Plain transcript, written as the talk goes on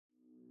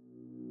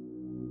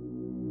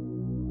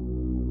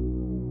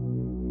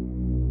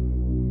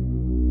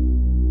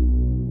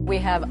We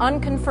have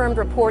unconfirmed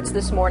reports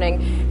this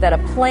morning that a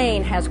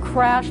plane has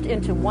crashed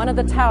into one of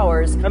the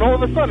towers. And all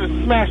of a sudden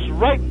it smashed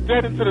right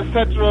dead into the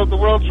center of the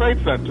World Trade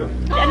Center.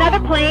 Another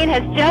plane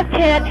has just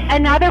hit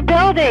another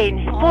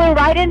building. Flew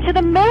right into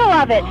the middle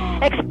of it.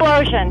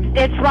 Explosion.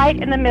 It's right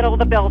in the middle of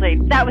the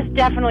building. That was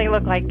definitely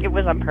looked like it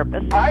was on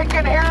purpose. I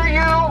can hear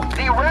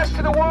you. The rest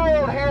of the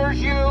world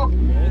hears you.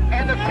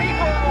 And the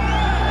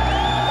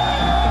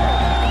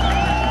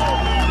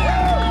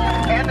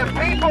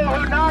people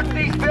who knock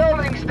these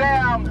buildings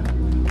down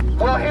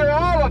will hear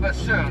all of us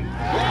soon.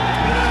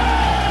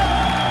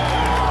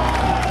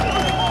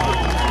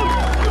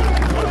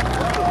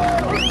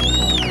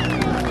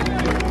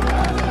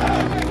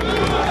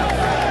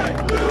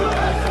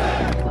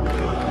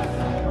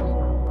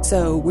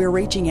 So we're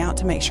reaching out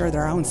to make sure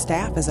their own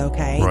staff is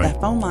okay. Right. The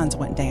phone lines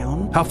went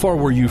down. How far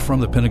were you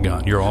from the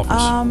Pentagon, your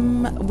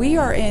office? We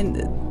are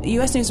in,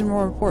 U.S. News and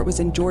World Report was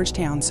in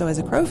Georgetown, so as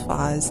a crow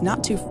flies,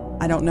 not too,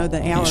 I don't know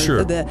the hour,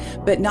 Sure.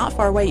 but not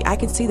far away. I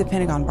could see the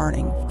Pentagon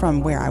burning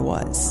from where I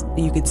was.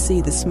 You could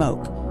see the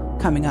smoke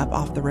coming up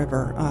off the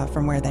river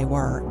from where they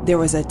were. There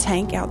was a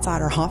tank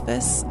outside our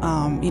office.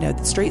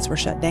 The streets were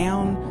shut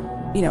down,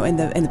 and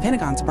the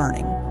Pentagon's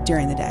burning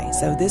during the day.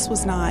 So this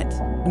was not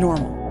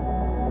normal.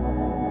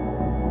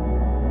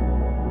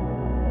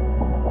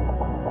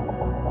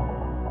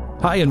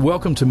 Hi, and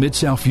welcome to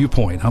Mid-South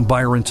Viewpoint. I'm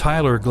Byron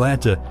Tyler.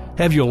 Glad to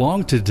have you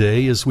along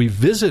today as we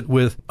visit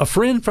with a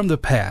friend from the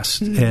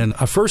past. And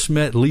I first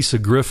met Lisa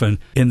Griffin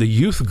in the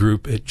youth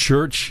group at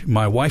church.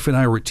 My wife and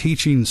I were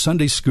teaching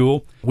Sunday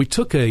school. We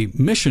took a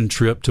mission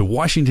trip to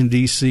Washington,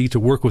 D.C. to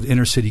work with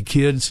inner city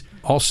kids.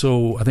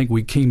 Also, I think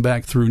we came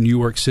back through New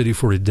York City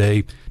for a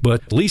day.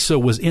 But Lisa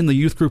was in the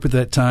youth group at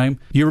that time.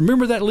 You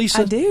remember that,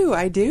 Lisa? I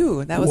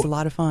do. That was a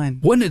lot of fun.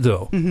 Wasn't it,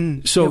 though?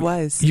 Mm-hmm. So it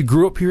was. You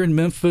grew up here in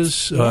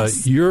Memphis.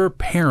 Yes. Your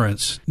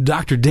parents,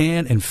 Dr.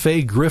 Dan and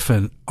Faye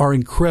Griffin, are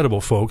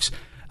incredible folks.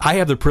 I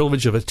have the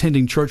privilege of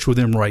attending church with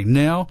them right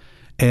now,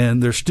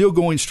 and they're still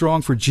going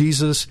strong for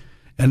Jesus.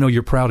 I know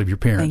you're proud of your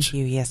parents. Thank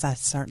you. Yes, I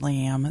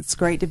certainly am. It's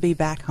great to be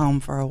back home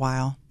for a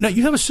while. Now,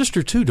 you have a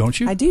sister, too, don't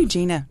you? I do,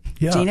 Gina.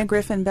 Yeah. Gina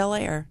Griffin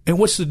Belair. And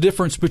what's the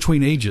difference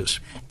between ages?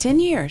 10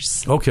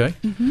 years. Okay.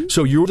 Mm-hmm.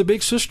 So you're the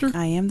big sister?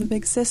 I am the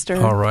big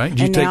sister. All right.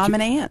 And now I'm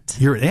an aunt.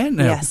 You're an aunt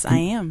now? Yes, I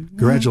am.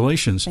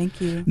 Congratulations.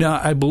 Thank you.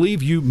 Now, I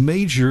believe you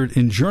majored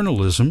in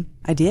journalism.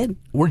 I did.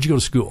 Where'd you go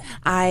to school?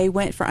 I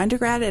went for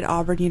undergrad at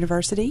Auburn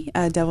University,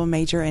 a double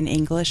major in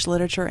English,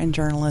 literature, and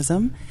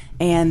journalism.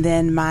 And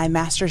then my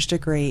master's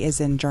degree is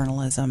in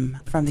journalism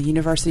from the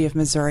University of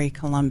Missouri,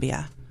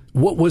 Columbia.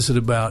 What was it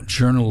about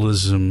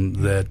journalism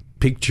that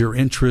piqued your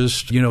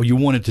interest? You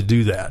wanted to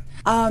do that.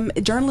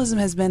 Journalism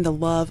has been the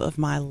love of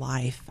my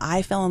life.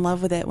 I fell in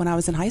love with it when I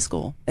was in high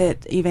school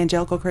at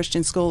Evangelical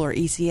Christian School, or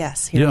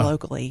ECS, here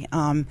locally.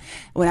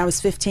 When I was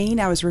 15,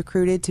 I was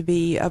recruited to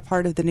be a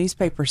part of the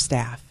newspaper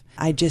staff.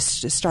 I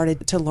just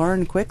started to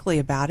learn quickly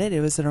about it. It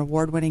was an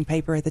award-winning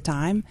paper at the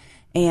time.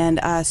 And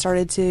I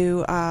started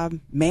to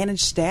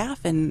manage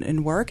staff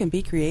and work and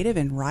be creative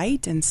and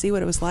write and see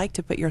what it was like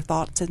to put your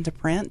thoughts into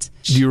print.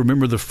 Do you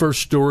remember the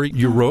first story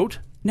you wrote?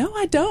 No,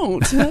 I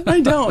don't.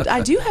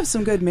 I do have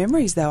some good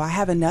memories, though. I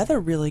have another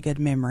really good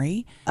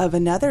memory of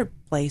another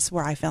place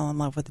where I fell in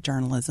love with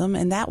journalism,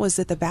 and that was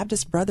at the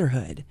Baptist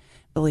Brotherhood,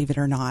 believe it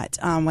or not.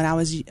 When I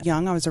was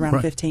young, I was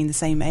around 15, the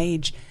same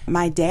age.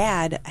 My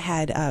dad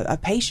had a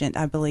patient,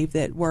 I believe,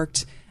 that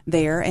worked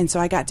there, and so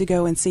I got to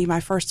go and see my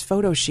first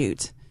photo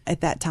shoot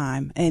at that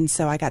time. And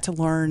so I got to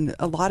learn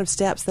a lot of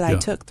steps that I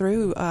took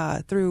through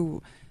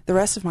the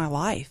rest of my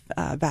life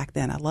back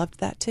then. I loved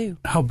that too.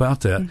 How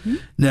about that? Mm-hmm.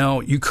 Now,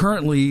 you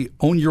currently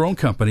own your own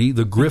company,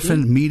 the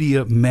Griffin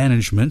Media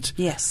Management.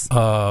 Yes.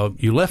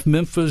 You left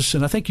Memphis,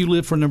 and I think you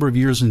lived for a number of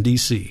years in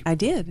D.C. I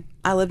did.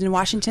 I lived in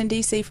Washington,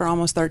 D.C. for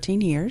almost 13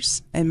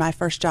 years, and my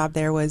first job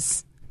there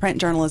was print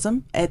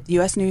journalism at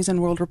U.S. News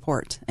and World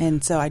Report.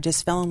 And so I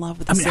just fell in love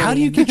with the city. How do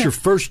you get your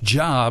first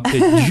job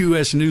at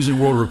U.S. News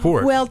and World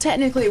Report? Well,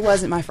 technically it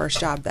wasn't my first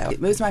job, though.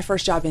 It was my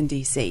first job in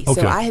D.C.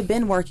 Okay. So I had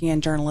been working in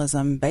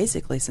journalism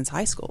basically since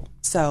high school.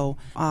 So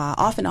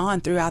off and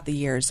on throughout the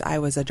years, I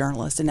was a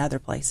journalist in other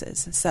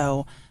places.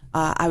 So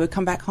I would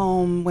come back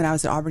home when I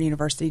was at Auburn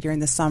University during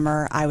the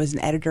summer. I was an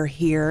editor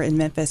here in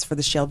Memphis for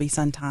the Shelby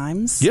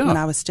Sun-Times when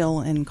I was still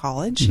in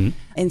college. Mm-hmm.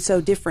 And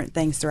so different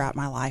things throughout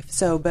my life.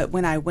 But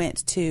when I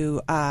went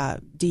to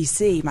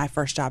D.C., my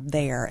first job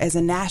there as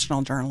a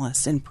national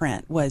journalist in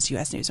print was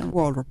U.S. News and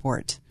World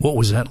Report. What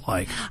was that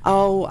like?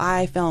 Oh,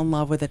 I fell in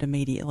love with it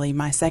immediately.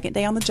 My second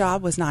day on the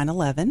job was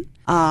 9/11.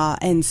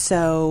 And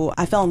so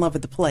I fell in love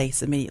with the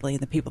place immediately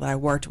and the people that I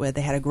worked with.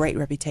 They had a great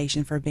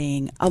reputation for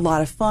being a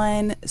lot of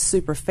fun,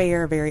 super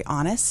fair, very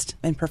honest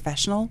and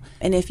professional.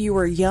 And if you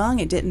were young,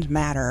 it didn't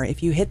matter.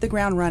 If you hit the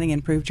ground running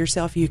and proved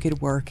yourself, you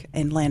could work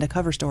and land a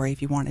cover story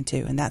if you wanted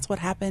to. And that's what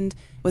happened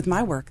with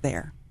my work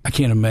there. I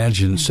can't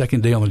imagine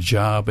second day on the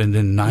job and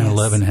then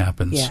 9/11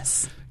 happens.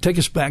 Yes. Take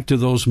us back to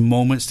those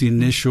moments, the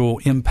initial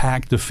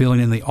impact, the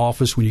feeling in the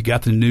office when you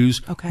got the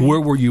news. Okay.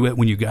 Where were you at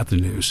when you got the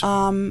news?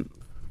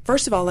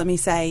 First of all, let me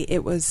say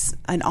it was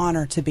an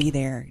honor to be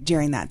there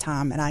during that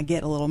time, and I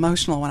get a little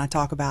emotional when I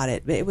talk about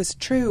it. But it was a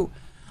true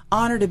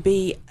honor to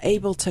be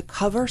able to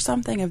cover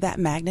something of that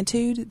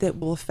magnitude that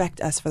will affect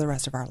us for the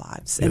rest of our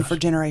lives and for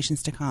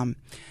generations to come.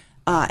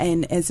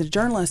 And as a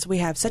journalist, we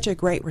have such a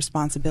great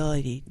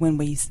responsibility when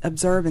we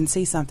observe and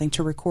see something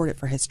to record it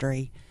for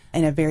history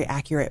in a very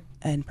accurate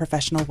and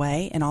professional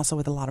way, and also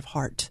with a lot of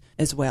heart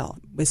as well.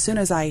 As soon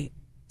as I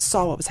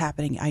saw what was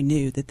happening, I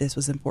knew that this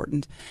was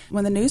important.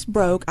 When the news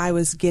broke, I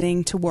was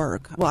getting to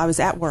work. Well, I was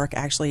at work,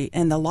 actually,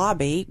 in the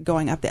lobby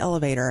going up the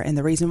elevator. And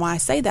the reason why I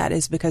say that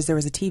is because there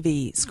was a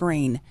TV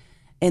screen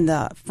in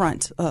the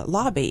front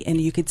lobby, and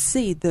you could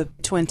see the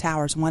Twin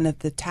Towers, one of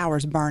the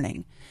towers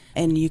burning.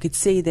 And you could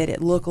see that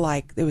it looked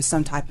like there was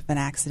some type of an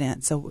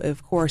accident. So,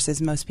 of course,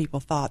 as most people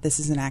thought, this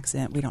is an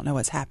accident. We don't know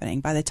what's happening.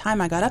 By the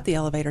time I got up the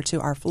elevator to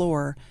our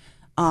floor,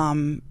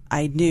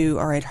 I knew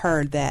or had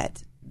heard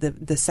that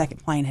the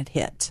second plane had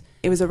hit.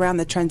 It was around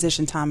the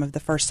transition time of the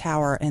first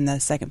tower, and the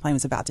second plane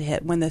was about to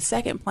hit. When the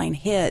second plane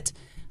hit,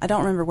 I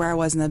don't remember where I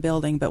was in the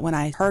building, but when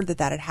I heard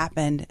that had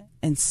happened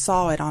and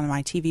saw it on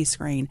my TV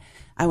screen,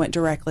 I went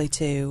directly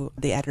to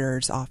the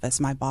editor's office,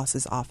 my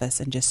boss's office,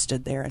 and just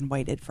stood there and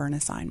waited for an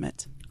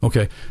assignment.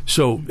 Okay.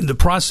 So the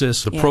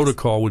process, the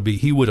protocol would be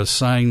he would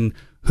assign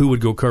who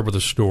would go cover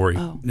the story.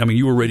 I mean,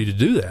 you were ready to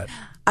do that.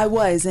 I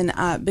was, and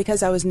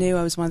because I was new,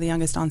 I was one of the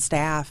youngest on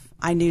staff.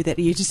 I knew that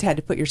you just had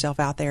to put yourself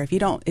out there.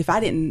 If I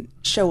didn't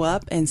show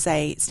up and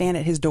say, stand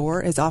at his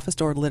door, his office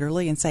door,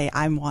 literally, and say,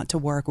 I want to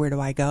work, where do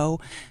I go?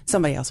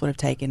 Somebody else would have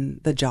taken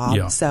the job.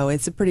 Yeah. So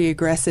it's a pretty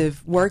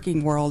aggressive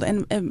working world,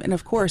 and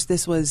of course,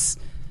 this was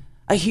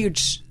a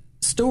huge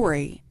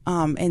story,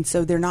 and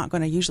so they're not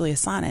going to usually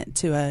assign it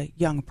to a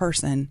young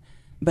person,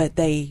 but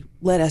they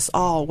let us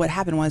all. What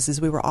happened was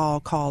we were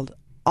all called.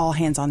 All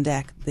hands on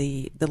deck,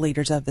 the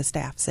leaders of the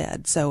staff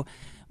said. So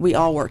we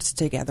all worked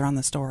together on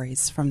the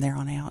stories from there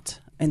on out,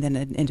 and then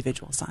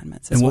individual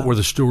assignments as well. And what were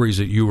the stories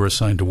that you were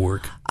assigned to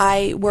work?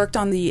 I worked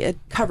on the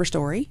cover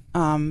story,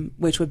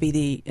 which would be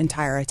the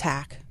entire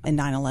attack in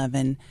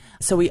 9/11.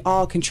 So we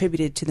all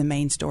contributed to the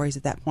main stories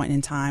at that point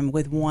in time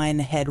with one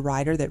head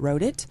writer that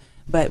wrote it,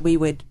 but we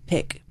would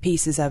pick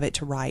pieces of it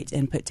to write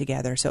and put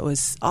together. So it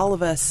was all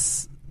of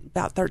us,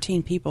 about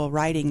 13 people,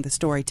 writing the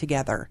story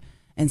together.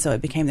 And so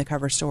it became the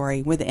cover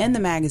story. Within the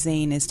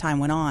magazine, as time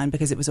went on,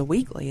 because it was a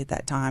weekly at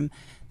that time,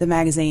 the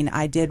magazine,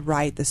 I did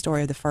write the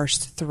story of the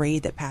first 3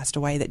 that passed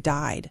away that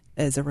died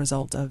as a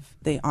result of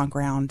the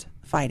on-ground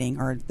fighting,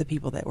 or the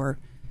people that were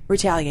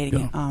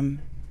retaliating.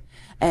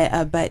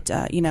 Yeah. But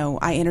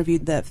I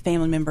interviewed the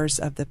family members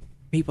of the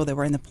people that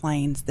were in the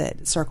planes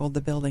that circled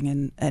the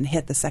building and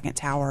hit the second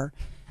tower.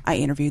 I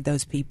interviewed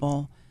those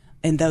people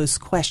and those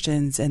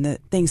questions and the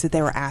things that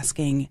they were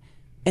asking.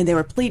 And they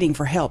were pleading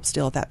for help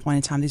still at that point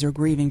in time. These are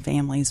grieving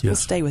families. Yes. Will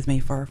stay with me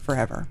for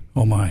forever.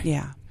 Oh, my.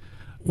 Yeah.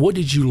 What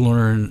did you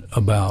learn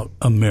about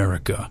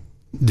America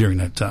during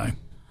that time?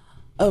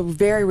 Oh,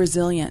 very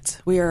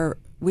resilient. We are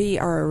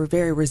a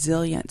very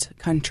resilient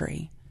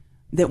country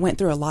that went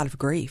through a lot of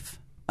grief,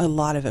 a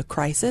lot of a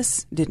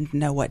crisis, didn't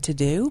know what to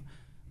do.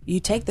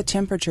 You take the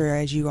temperature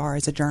as you are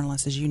as a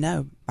journalist, as you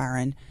know,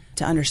 Byron,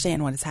 to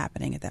understand what is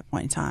happening at that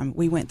point in time.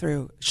 We went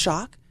through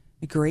shock,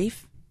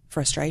 grief,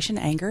 frustration,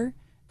 anger,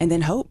 and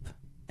then hope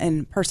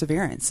and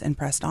perseverance, and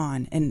pressed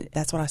on. And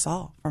that's what I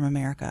saw from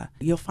America.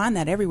 You'll find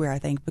that everywhere, I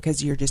think,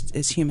 because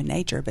it's human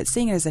nature. But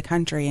seeing it as a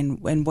country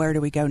and where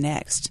do we go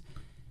next?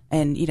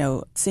 And,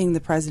 seeing the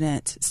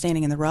president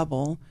standing in the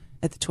rubble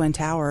at the Twin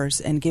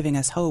Towers and giving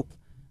us hope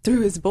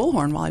through his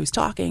bullhorn while he was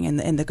talking,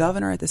 and the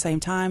governor at the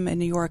same time in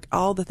New York,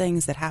 all the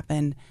things that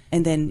happened.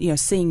 And then,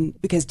 seeing,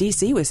 because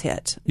D.C. was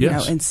hit,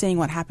 yes. And seeing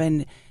what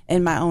happened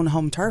in my own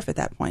home turf at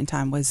that point in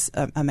time was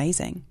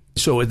amazing.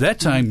 So at that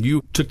time,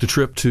 you took the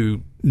trip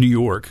to New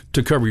York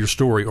to cover your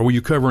story, or were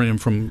you covering him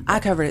from...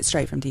 I covered it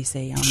straight from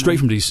D.C. Straight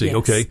from D.C., yes.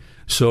 Okay.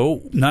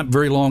 So not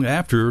very long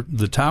after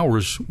the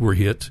towers were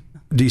hit,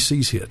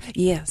 D.C.'s hit.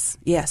 Yes.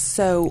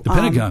 So the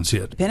Pentagon's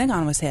hit. The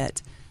Pentagon was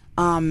hit.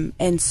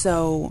 And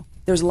so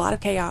there's a lot of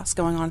chaos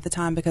going on at the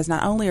time, because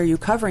not only are you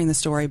covering the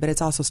story, but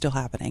it's also still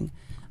happening.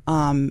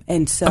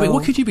 And so... I mean,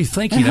 what could you be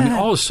thinking? I mean,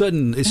 all of a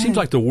sudden, it seems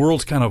like the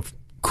world's kind of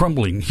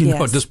crumbling,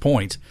 yes. At this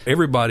point.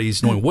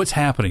 Everybody's knowing what's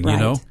happening,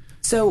 right.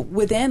 So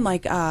within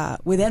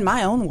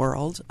my own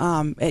world,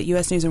 at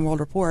U.S. News and World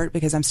Report,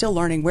 because I'm still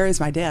learning where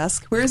is my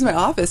desk, where is my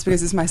office,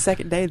 because it's my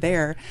second day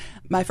there.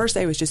 My first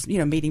day was just,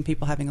 meeting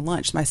people, having a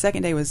lunch. My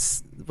second day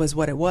was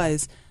what it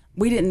was.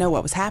 We didn't know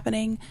what was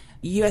happening.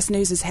 U.S.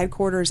 News'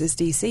 headquarters is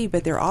D.C.,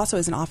 but there also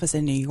is an office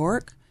in New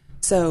York.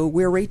 So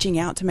we're reaching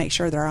out to make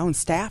sure that our own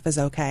staff is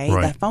okay.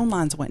 Right. The phone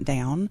lines went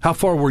down. How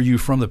far were you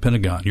from the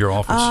Pentagon, your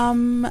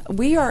office?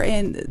 We are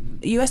in,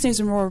 U.S. News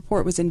and World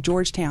Report was in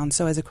Georgetown.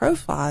 So as a crow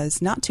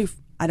flies, not too,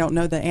 I don't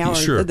know the hour,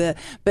 sure.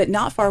 But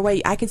not far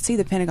away. I could see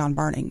the Pentagon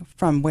burning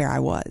from where I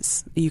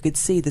was. You could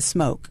see the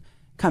smoke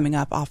coming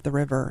up off the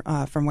river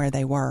from where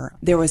they were.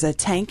 There was a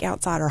tank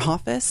outside our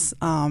office.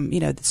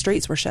 The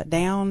streets were shut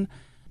down,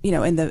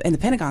 and the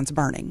Pentagon's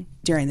burning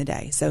during the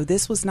day. So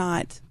this was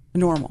not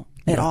normal.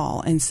 at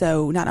all. And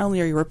so not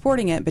only are you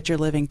reporting it, but you're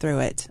living through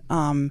it.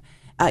 I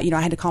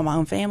had to call my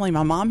own family,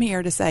 my mom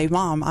here, to say,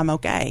 Mom, I'm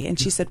okay. And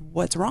she said,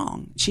 what's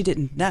wrong? She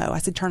didn't know. I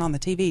said, turn on the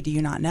TV. Do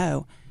you not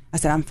know? I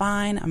said, I'm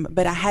fine.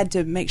 But I had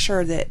to make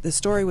sure that the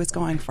story was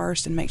going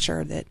first and make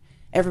sure that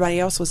everybody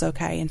else was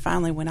okay. And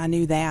finally, when I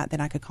knew that,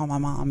 then I could call my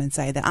mom and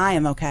say that I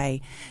am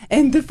okay.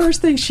 And the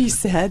first thing she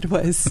said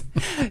was,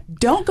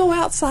 don't go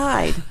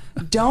outside.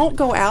 Don't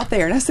go out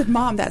there. And I said,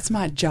 Mom, that's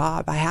my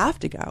job. I have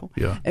to go.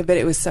 Yeah. But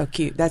it was so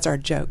cute. That's our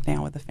joke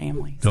now with the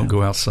family. Don't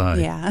go outside.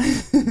 Yeah.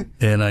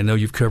 And I know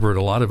you've covered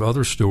a lot of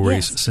other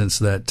stories since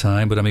that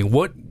time. But, I mean,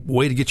 what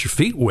way to get your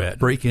feet wet,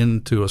 break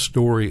into a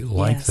story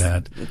like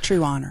that.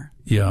 True honor.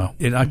 Yeah.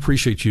 And I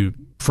appreciate you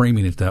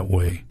framing it that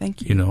way.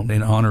 Thank you. You know,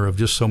 in honor of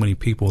just so many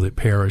people that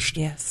perished.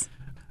 Yes.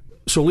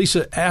 So,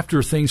 Lisa,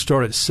 after things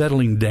started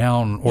settling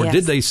down, or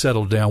did they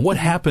settle down? What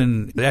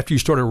happened after you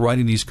started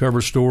writing these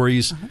cover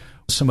stories?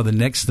 Some of the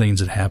next things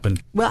that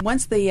happened? Well,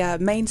 once the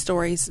main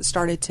stories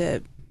started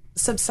to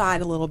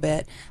subside a little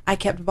bit, I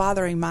kept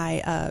bothering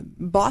my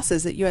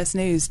bosses at U.S.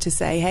 News to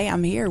say, hey,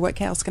 I'm here. What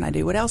else can I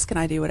do? What else can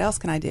I do? What else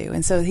can I do?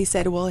 And so he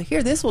said, well,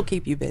 here, this will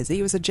keep you busy.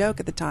 It was a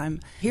joke at the time.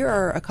 Here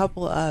are a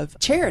couple of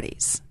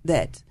charities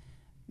that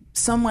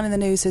someone in the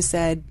news has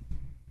said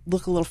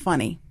look a little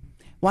funny.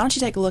 Why don't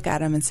you take a look at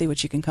them and see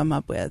what you can come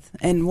up with?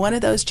 And one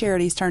of those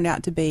charities turned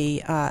out to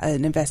be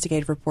an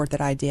investigative report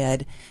that I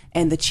did,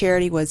 and the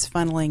charity was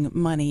funneling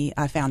money,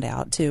 I found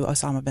out, to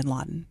Osama bin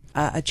Laden,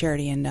 a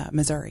charity in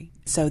Missouri.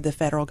 So the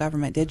federal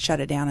government did shut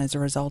it down as a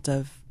result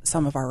of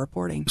some of our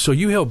reporting. So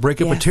you helped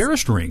break up a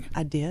terrorist ring.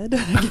 I did.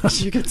 I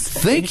guess you could say.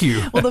 Thank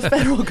you. Well, the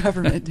federal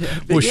government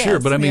did. Well, sure,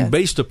 but I mean,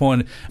 based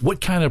upon what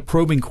kind of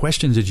probing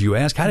questions did you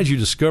ask? How did you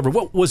discover?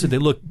 What was it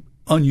that looked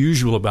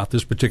unusual about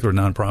this particular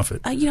nonprofit?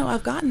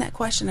 I've gotten that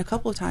question a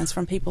couple of times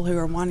from people who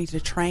are wanting to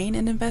train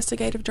in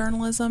investigative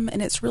journalism,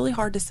 and it's really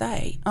hard to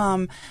say.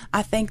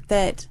 I think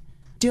that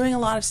doing a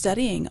lot of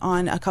studying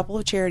on a couple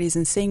of charities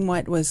and seeing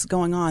what was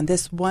going on.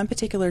 This one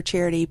particular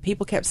charity,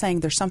 people kept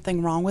saying there's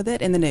something wrong with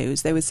it in the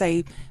news. They would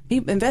say,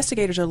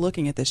 investigators are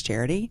looking at this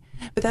charity,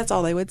 but that's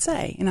all they would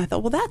say. And I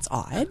thought, well, that's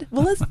odd.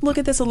 Well, let's look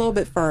at this a little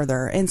bit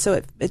further. And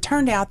so it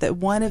turned out that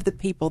one of the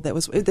people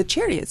the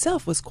charity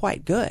itself was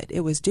quite good.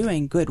 It was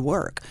doing good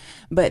work.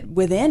 But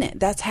within it,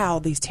 that's how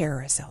these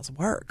terrorist cells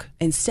work.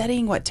 And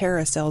studying what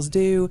terrorist cells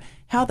do,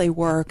 how they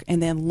work,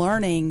 and then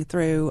learning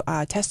through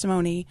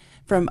testimony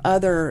from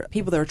other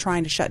people that are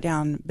trying to shut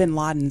down bin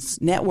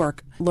Laden's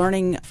network,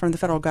 learning from the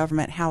federal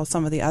government how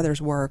some of the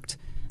others worked,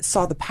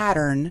 saw the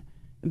pattern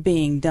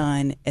being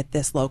done at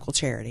this local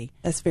charity.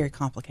 That's very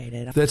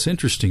complicated. That's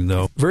interesting,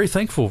 though. Very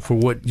thankful for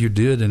what you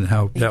did and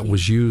how that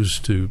was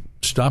used to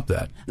stop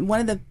that. One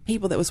of the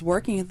people that was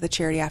working at the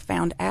charity, I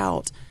found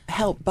out,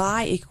 helped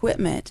buy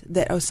equipment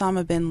that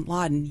Osama bin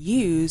Laden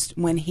used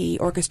when he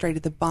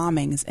orchestrated the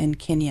bombings in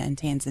Kenya and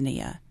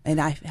Tanzania.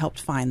 And I helped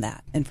find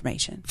that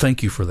information.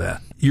 Thank you for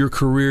that. Your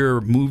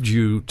career moved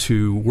you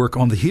to work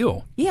on the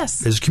Hill.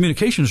 Yes. As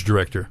communications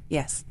director.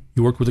 Yes.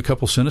 You worked with a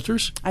couple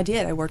senators? I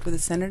did. I worked with a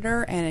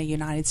senator and a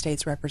United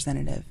States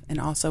representative, and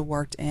also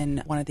worked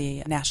in one of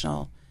the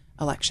national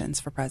elections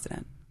for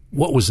president.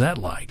 What was that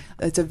like?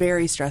 It's a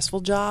very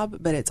stressful job,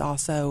 but it's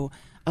also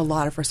a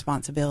lot of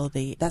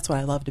responsibility. That's what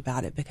I loved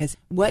about it, because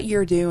what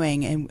you're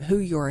doing and who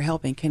you're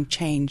helping can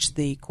change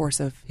the course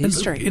of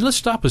history. And let's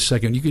stop a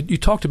second. You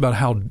talked about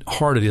how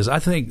hard it is. I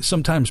think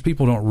sometimes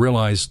people don't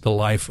realize the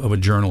life of a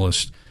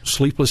journalist,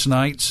 sleepless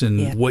nights,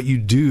 and what you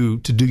do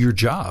to do your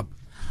job.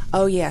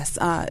 Oh, yes.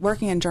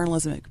 Working in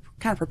journalism, it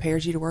kind of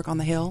prepares you to work on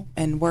the Hill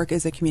and work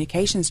as a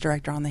communications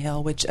director on the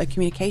Hill, which a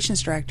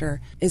communications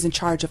director is in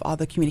charge of all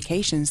the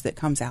communications that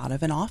comes out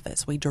of an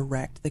office. We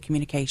direct the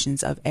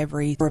communications of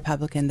every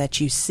Republican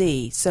that you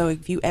see. So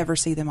if you ever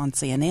see them on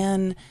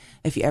CNN,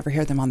 if you ever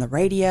hear them on the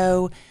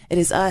radio, it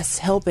is us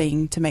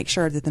helping to make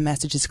sure that the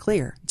message is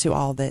clear to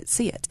all that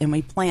see it. And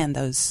we plan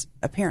those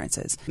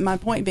appearances. My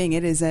point being,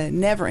 it is a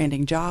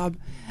never-ending job.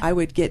 I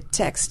would get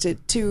texts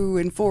at 2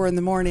 and 4 in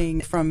the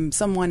morning from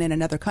someone in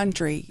another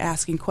country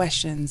asking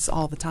questions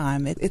all the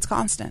time. It's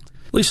constant.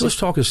 Lisa, let's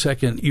talk a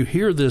second. You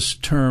hear this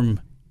term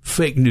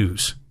fake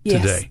news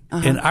today.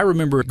 Yes. And I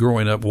remember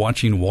growing up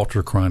watching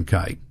Walter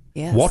Cronkite.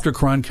 Yes. Walter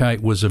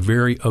Cronkite was a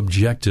very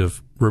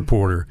objective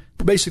reporter,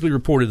 basically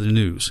reported the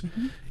news.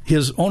 Mm-hmm.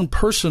 His own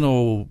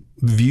personal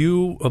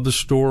view of the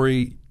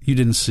story you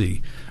didn't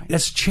see.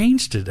 That's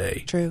changed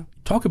today. True.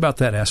 Talk about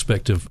that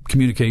aspect of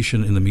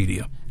communication in the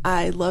media.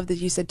 I love that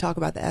you said talk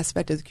about the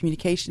aspect of the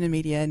communication in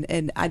media,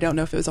 and I don't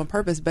know if it was on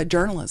purpose, but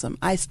journalism.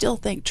 I still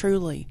think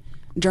truly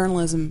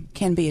journalism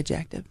can be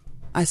objective.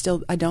 I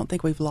don't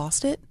think we've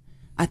lost it.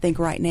 I think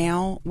right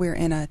now we're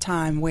in a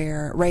time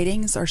where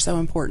ratings are so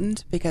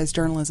important because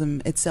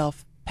journalism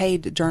itself,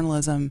 paid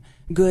journalism,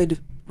 good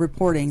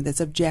reporting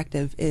that's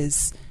objective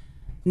is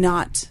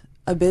not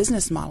a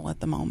business model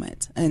at the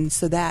moment. And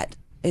so that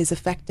is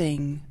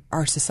affecting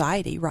our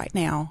society right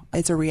now.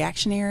 It's a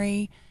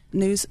reactionary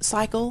news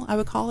cycle, I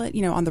would call it,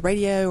 on the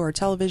radio or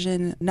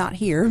television, not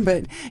here,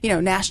 but,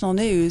 national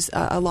news,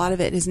 a lot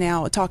of it is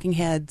now talking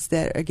heads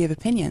that give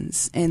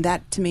opinions. And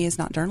that, to me, is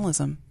not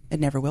journalism. It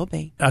never will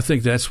be. I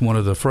think that's one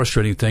of the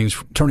frustrating things,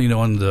 turning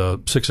on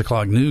the 6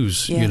 o'clock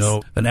news.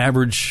 Yes. An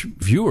average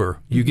viewer,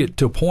 you get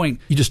to a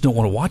point, you just don't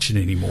want to watch it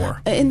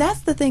anymore. And that's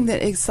the thing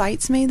that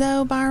excites me,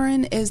 though,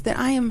 Byron, is that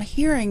I am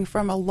hearing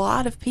from a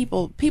lot of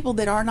people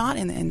that are not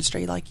in the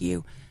industry like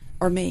you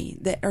or me,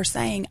 that are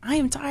saying, I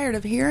am tired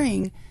of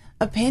hearing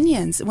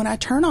opinions. When I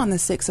turn on the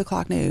 6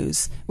 o'clock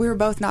news, we were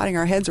both nodding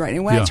our heads right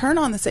now. When I turn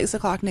on the 6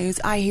 o'clock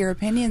news, I hear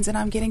opinions, and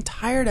I'm getting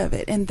tired of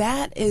it. And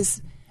that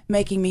is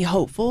making me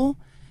hopeful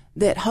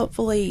that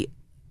hopefully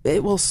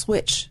it will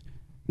switch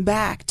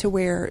back to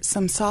where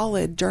some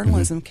solid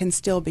journalism can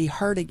still be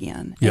heard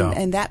again.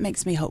 And that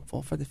makes me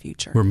hopeful for the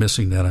future. We're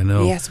missing that, I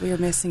know. Yes, we are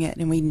missing it,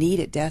 and we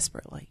need it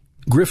desperately.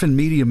 Griffin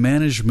Media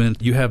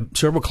Management, you have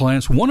several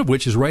clients, one of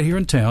which is right here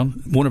in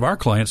town, one of our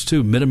clients,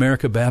 too,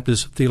 Mid-America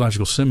Baptist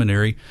Theological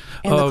Seminary.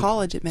 And the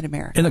college at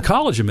Mid-America. And the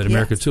college at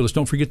Mid-America, yes. too. Let's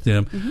don't forget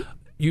them. Mm-hmm.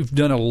 You've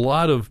done a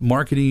lot of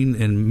marketing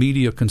and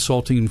media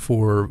consulting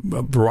for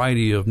a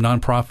variety of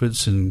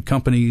nonprofits and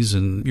companies,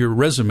 and your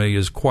resume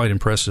is quite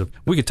impressive.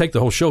 We could take the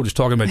whole show just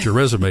talking about your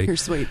resume. You're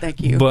sweet.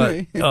 Thank you.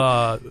 But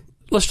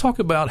let's talk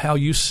about how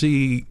you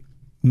see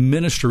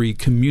ministry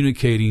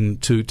communicating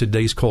to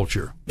today's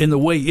culture in the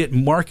way it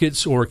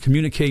markets or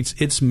communicates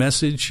its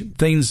message,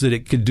 things that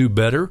it could do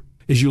better.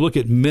 As you look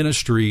at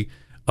ministry,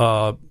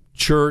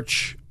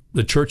 church,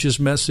 the church's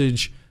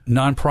message,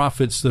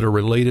 nonprofits that are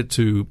related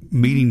to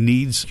meeting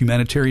needs,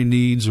 humanitarian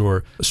needs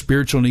or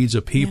spiritual needs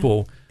of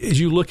people, as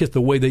you look at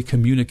the way they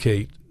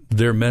communicate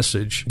their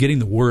message, getting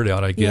the word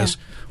out, I guess,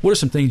 what are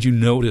some things you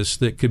notice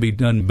that could be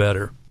done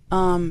better?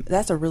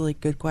 That's a really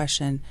good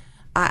question.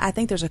 I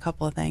think there's a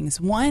couple of things.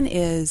 One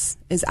is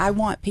I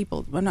want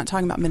people, I'm not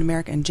talking about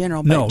Mid-America in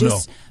general, but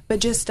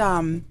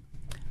I'm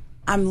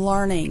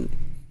learning,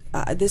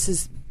 this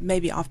is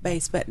maybe off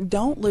base, but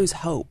don't lose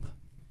hope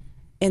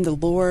in the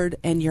Lord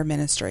and your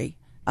ministry.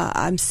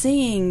 I'm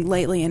seeing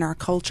lately in our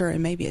culture,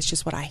 and maybe it's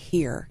just what I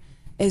hear,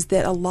 is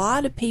that a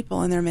lot of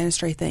people in their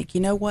ministry think,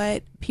 you know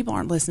what, people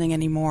aren't listening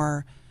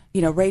anymore.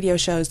 Radio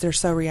shows, they're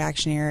so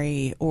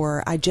reactionary,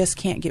 or I just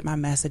can't get my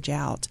message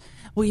out.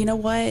 Well, you know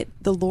what?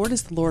 The Lord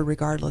is the Lord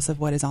regardless of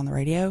what is on the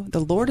radio. The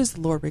Lord is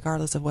the Lord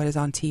regardless of what is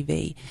on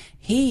TV.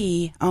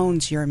 He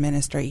owns your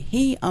ministry.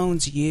 He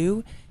owns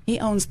you. He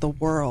owns the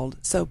world.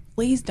 So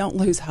please don't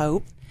lose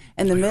hope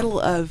in the middle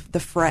of the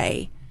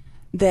fray,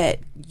 that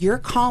your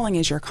calling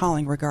is your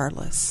calling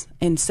regardless.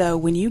 And so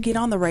when you get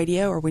on the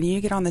radio or when you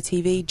get on the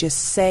TV, just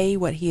say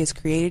what He has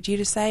created you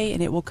to say,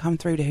 and it will come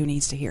through to who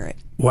needs to hear it.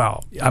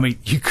 Wow. I mean,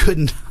 you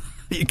couldn't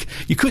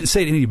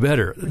say it any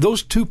better.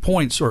 Those 2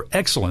 points are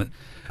excellent.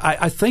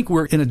 I think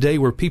we're in a day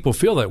where people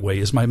feel that way.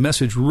 Is my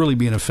message really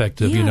being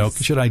effective?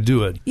 Yes. Should I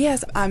do it?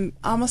 Yes, I'm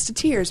almost to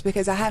tears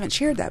because I haven't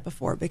shared that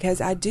before, because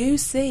I do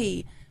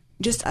see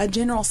just a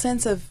general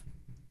sense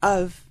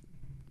of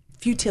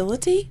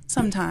futility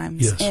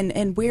sometimes, yes.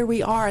 and where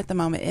we are at the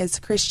moment as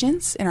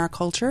Christians in our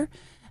culture,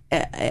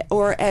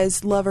 or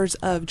as lovers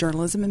of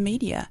journalism and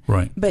media.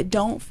 Right. But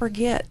don't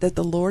forget that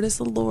the Lord is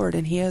the Lord,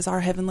 and He is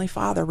our Heavenly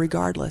Father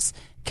regardless.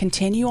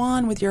 Continue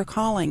on with your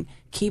calling.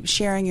 Keep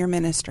sharing your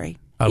ministry.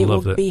 It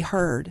will be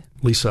heard.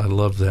 Lisa, I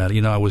love that.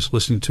 I was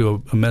listening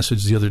to a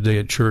message the other day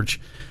at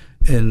church,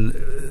 and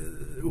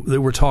they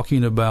were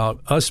talking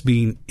about us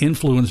being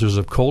influencers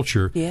of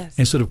culture, yes.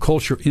 instead of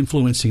culture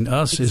influencing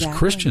us as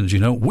Christians.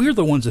 We're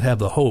the ones that have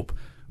the hope.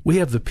 We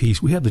have the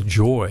peace. We have the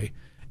joy.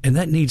 And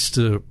that needs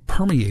to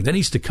permeate. That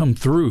needs to come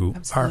through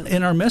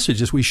in our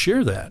message as we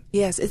share that.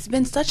 Yes, it's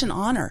been such an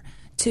honor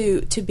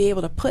to be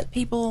able to put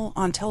people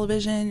on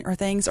television or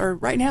things, or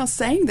right now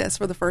saying this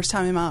for the first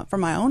time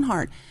from my own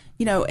heart,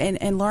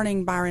 and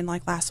learning, Byron,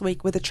 like last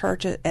week with the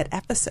church at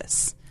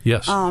Ephesus.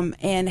 Yes.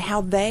 And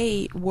how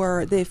they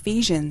were the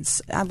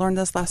Ephesians. I learned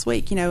this last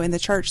week, in the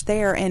church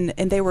there, and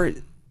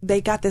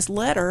they got this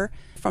letter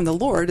from the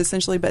Lord,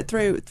 essentially, but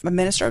through a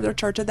minister of their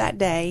church of that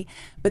day.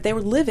 But they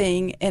were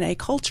living in a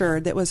culture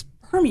that was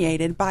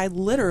permeated by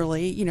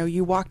literally,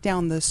 you walk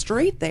down the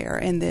street there,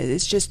 and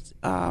it's just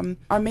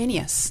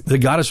Arminius. The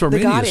goddess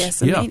Arminius. The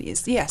goddess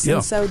Arminius, yes. Yeah.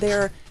 And so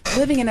they're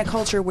living in a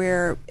culture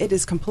where it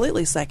is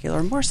completely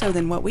secular, more so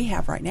than what we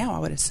have right now, I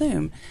would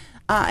assume.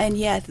 And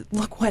yet,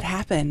 look what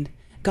happened.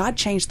 God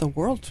changed the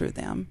world through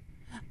them.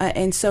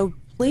 And so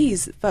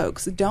please,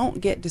 folks,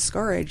 don't get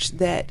discouraged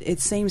that it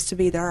seems to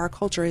be that our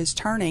culture is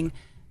turning.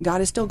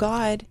 God is still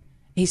God.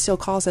 He still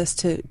calls us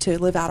to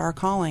live out our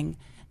calling.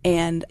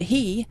 And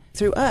He,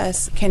 through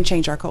us, can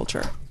change our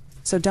culture.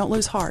 So don't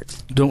lose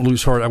heart. Don't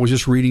lose heart. I was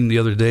just reading the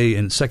other day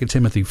in 2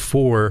 Timothy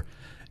 4,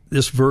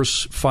 this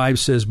verse 5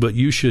 says, "But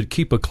you should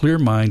keep a clear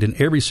mind in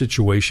every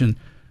situation.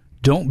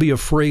 Don't be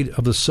afraid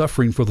of the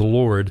suffering for the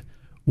Lord.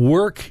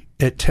 Work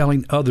at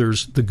telling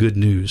others the good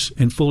news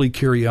and fully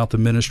carry out the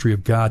ministry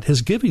of God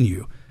has given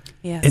you."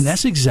 Yes. And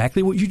that's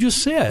exactly what you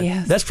just said.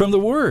 Yes. That's from the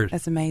Word.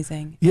 That's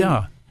amazing.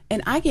 Yeah.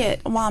 And I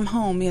get, while I'm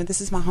home,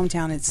 this is my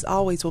hometown, it's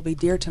always will be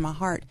dear to my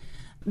heart.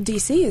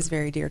 D.C. is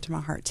very dear to my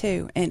heart,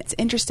 too. And it's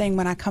interesting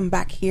when I come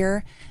back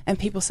here and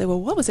people say,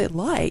 well, what was it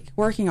like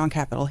working on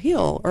Capitol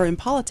Hill or in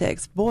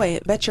politics? Boy, I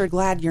bet you're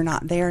glad you're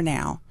not there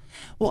now.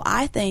 Well,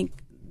 I think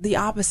the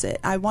opposite.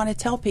 I want to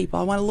tell people,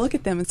 I want to look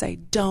at them and say,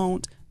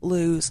 don't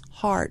lose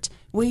heart.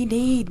 We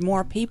need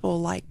more people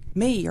like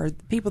me or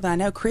people that I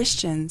know,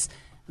 Christians,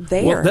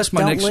 there. Well, that's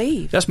my don't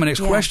leave. That's my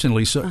next question,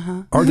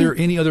 Lisa. Are there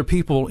any other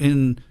people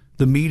in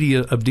the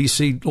media of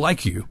D.C.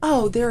 like you?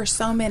 Oh, there are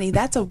so many.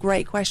 That's a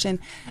great question.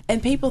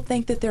 And people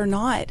think that they're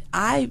not.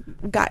 I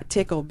got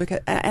tickled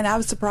because, and I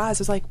was surprised.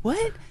 I was like,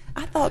 what?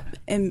 I thought,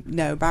 and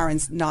no,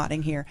 Byron's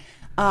nodding here.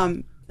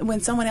 When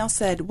someone else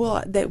said,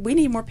 well, that we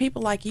need more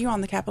people like you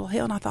on the Capitol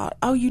Hill, and I thought,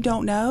 oh, you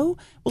don't know?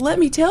 Well, let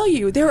me tell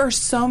you, there are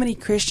so many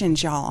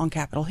Christians, y'all, on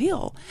Capitol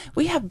Hill.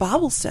 We have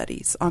Bible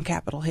studies on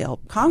Capitol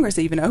Hill. Congress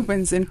even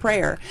opens in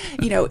prayer.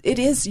 You know, it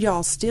is,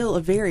 y'all, still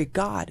a very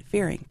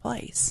God-fearing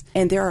place.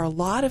 And there are a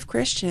lot of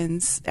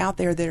Christians out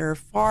there that are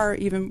far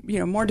even,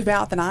 more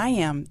devout than I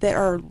am, that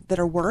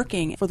are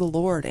working for the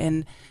Lord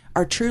and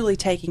are truly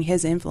taking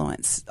His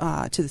influence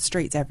to the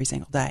streets every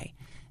single day.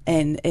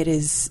 And it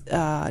is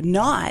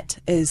not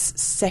as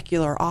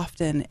secular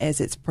often as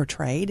it's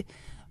portrayed.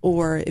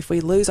 Or if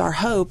we lose our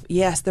hope,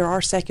 yes, there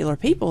are secular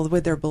people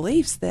with their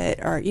beliefs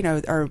that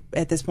are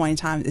at this point in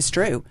time, it's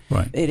true.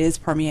 Right. It is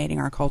permeating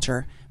our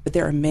culture. But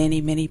there are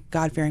many, many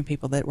God-fearing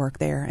people that work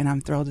there, and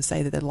I'm thrilled to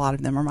say that a lot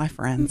of them are my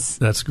friends.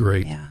 That's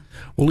great. Yeah.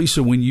 Well,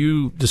 Lisa, when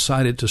you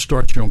decided to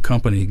start your own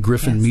company,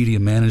 Griffin Media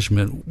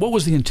Management, what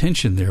was the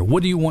intention there?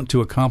 What do you want to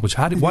accomplish?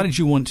 Why did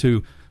you want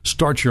to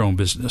start your own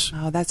business?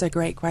 Oh, that's a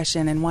great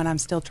question, and one I'm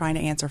still trying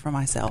to answer for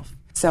myself.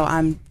 So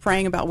I'm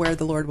praying about where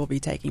the Lord will be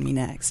taking me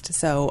next.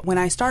 So when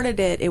I started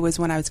it was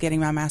when I was getting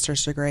my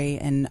master's degree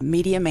in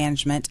media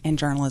management and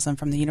journalism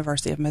from the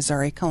University of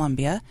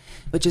Missouri-Columbia,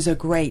 which is a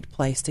great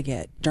place to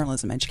get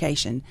journalism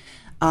education.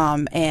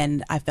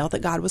 And I felt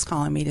that God was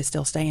calling me to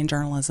still stay in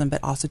journalism,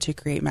 but also to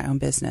create my own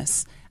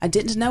business. I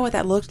didn't know what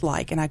that looked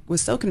like, and I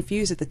was so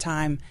confused at the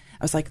time.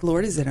 I was like,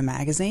 Lord, is it a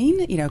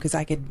magazine? Because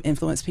I could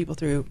influence people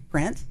through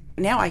print.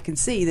 Now I can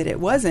see that it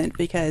wasn't,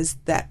 because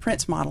that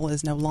print model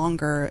is no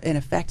longer in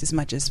effect as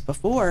much as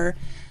before.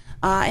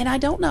 And I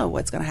don't know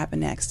what's going to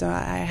happen next. So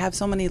I have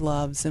so many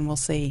loves, and we'll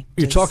see.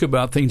 You talk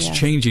about things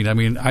changing. I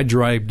mean, I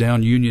drive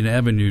down Union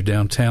Avenue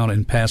downtown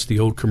and past the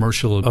old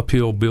commercial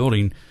uphill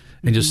building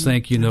and just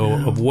think,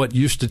 of what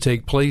used to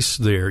take place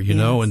there,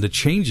 and the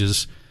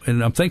changes.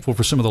 And I'm thankful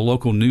for some of the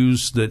local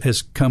news that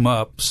has come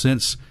up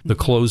since the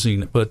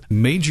closing. But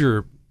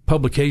major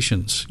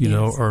publications,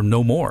 are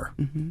no more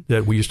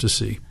that we used to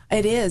see.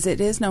 It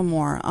is no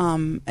more.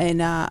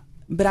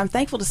 But I'm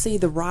thankful to see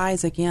the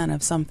rise again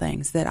of some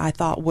things that I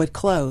thought would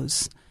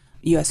close.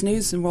 U.S.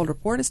 News and World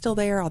Report is still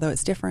there, although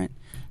it's different.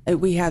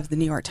 We have the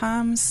New York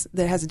Times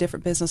that has a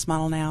different business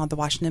model now. The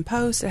Washington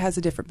Post, it has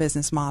a different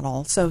business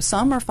model. So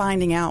some are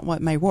finding out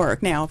what may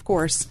work. Now, of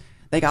course,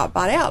 they got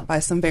bought out by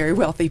some very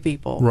wealthy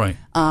people. Right.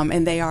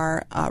 And they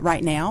are,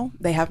 right now,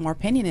 they have more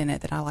opinion in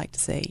it than I like to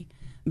see.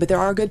 But there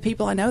are good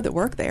people I know that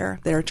work there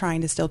that are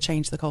trying to still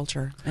change the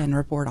culture and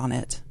report on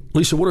it.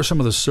 Lisa, what are some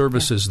of the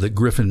services that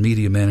Griffin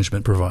Media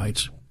Management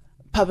provides?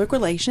 Public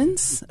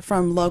relations,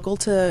 from local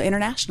to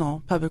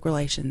international public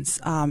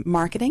relations,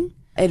 marketing,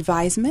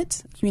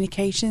 advisement,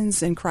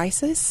 communications and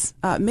crisis,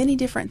 many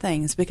different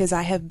things, because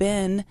I have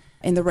been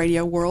in the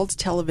radio world,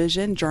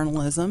 television,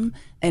 journalism,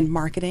 and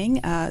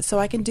marketing, so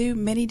I can do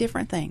many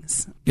different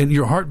things. And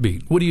your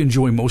heartbeat, what do you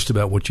enjoy most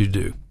about what you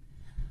do?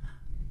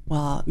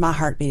 Well, my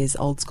heartbeat is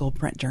old school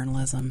print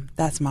journalism.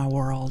 That's my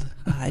world.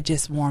 It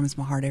just warms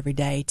my heart every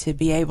day to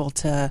be able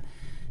to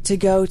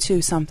go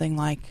to something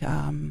like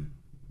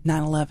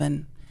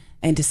 9/11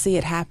 and to see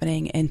it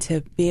happening and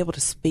to be able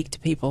to speak to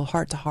people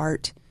heart to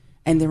heart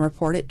and then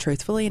report it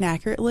truthfully and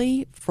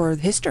accurately for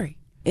history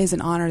is an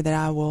honor that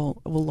I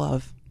will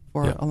love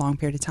for a long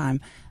period of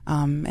time.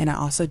 And I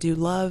also do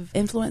love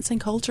influencing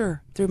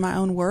culture through my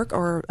own work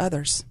or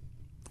others.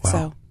 Wow.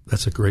 So.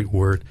 That's a great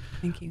word.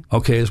 Thank you.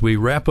 Okay, as we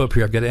wrap up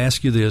here, I've got to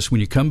ask you this. When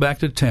you come back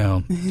to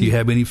town, do you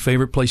have any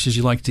favorite places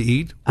you like to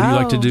eat? What do you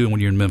like to do when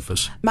you're in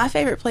Memphis? My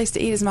favorite place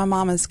to eat is my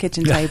mama's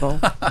kitchen table.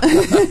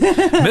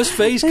 Miss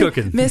Faye's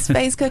cooking. Miss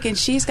Faye's cooking.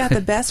 She's got the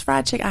best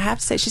fried chicken. I have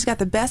to say, she's got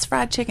the best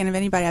fried chicken of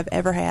anybody I've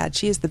ever had.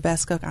 She is the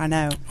best cook I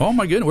know. Oh,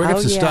 my goodness. We're going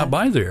to have to stop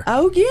by there.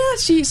 Oh, yeah.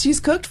 She's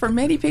cooked for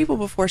many people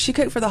before. She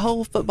cooked for the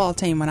whole football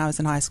team when I was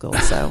in high school,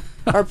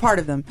 or part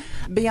of them.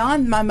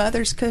 Beyond my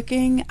mother's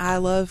cooking, I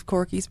love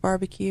Corky's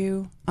barbecue.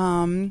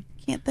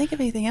 Can't think of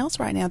anything else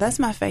right now. That's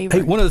my favorite.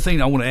 Hey, one other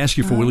thing I want to ask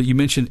you for, Willie, you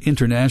mentioned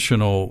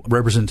international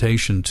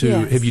representation, too.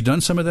 Yes. Have you done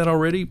some of that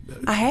already?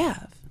 I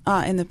have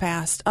in the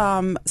past.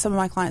 Some of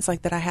my clients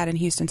like that I had in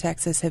Houston,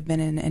 Texas have been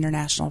in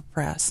international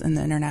press and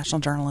the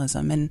international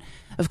journalism. And,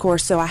 of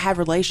course, so I have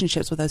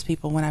relationships with those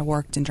people when I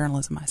worked in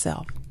journalism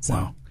myself. So.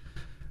 Wow.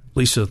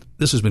 Lisa,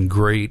 this has been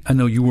great. I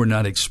know you were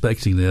not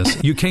expecting this.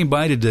 You came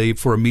by today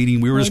for a meeting.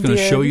 We were just going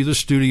to show you the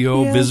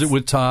studio, visit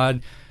with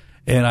Todd.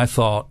 And I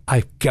thought,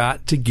 I've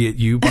got to get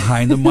you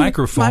behind the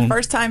microphone. My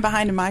first time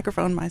behind a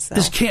microphone myself.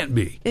 This can't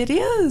be. It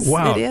is.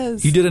 Wow. It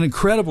is. You did an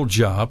incredible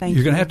job. Thank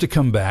You're going to you. have to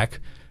come back.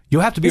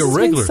 You'll have to be This a has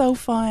regular. been so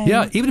fun.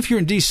 Yeah, even if you're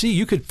in D.C.,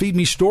 you could feed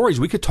me stories.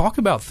 We could talk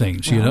about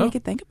things, you Well, know? we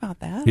could think about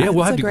that. Yeah,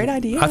 That's a great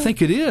idea. I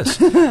think it is.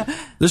 This has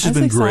That's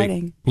been exciting.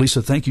 great.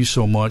 Lisa, thank you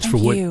so much for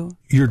Thank what you.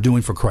 you're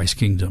doing for Christ's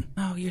Kingdom.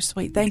 Oh, you're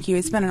sweet. Thank you.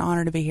 It's been an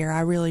honor to be here.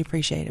 I really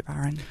appreciate it,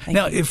 Byron. Thank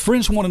Now, you. if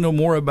friends want to know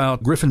more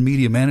about Griffin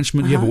Media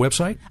Management, you have a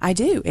website? I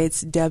do.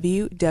 It's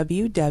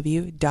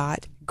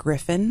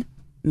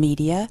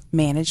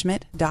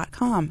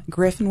www.griffinmediamanagement.com.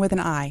 Griffin with an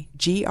I.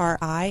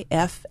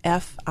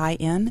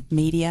 GRIFFIN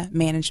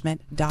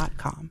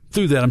mediamanagement.com.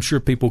 Through that, I'm sure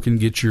people can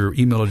get your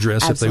email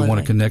address if they want to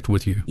Absolutely. connect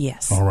with you.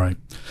 Yes. All right.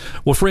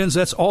 Well, friends,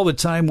 that's all the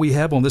time we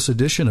have on this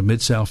edition of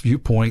Mid-South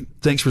Viewpoint.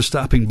 Thanks for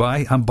stopping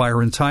by. I'm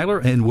Byron Tyler,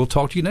 and we'll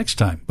talk to you next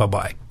time.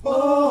 Bye-bye.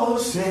 Oh,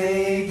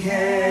 say,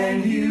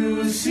 can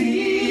you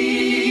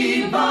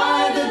see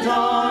by the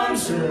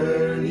dawn's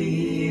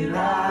early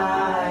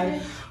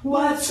light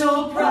what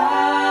so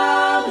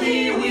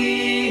proudly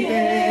we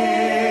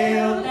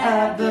hailed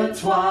at the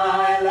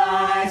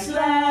twilight's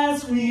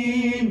last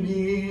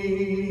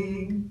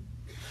gleaming,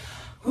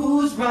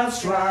 whose broad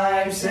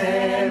stripes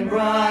and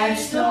bright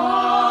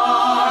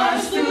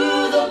stars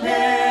through the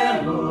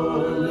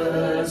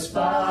perilous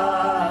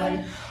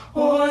fight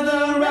o'er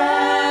the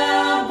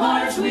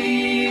ramparts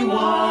we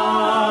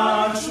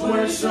watched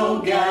were so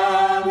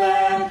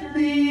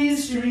gallantly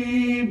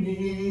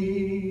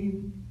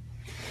streaming,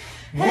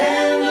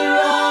 and the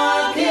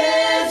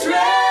rocket's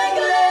red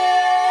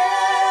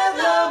glare,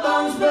 the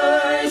bombs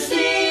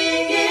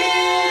bursting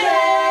in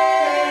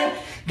air,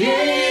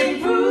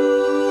 gave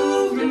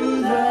proof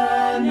through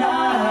the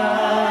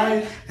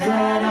night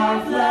that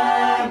our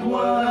flag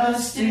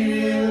was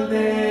still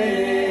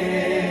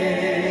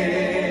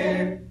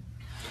there.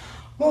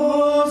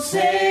 Oh,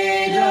 say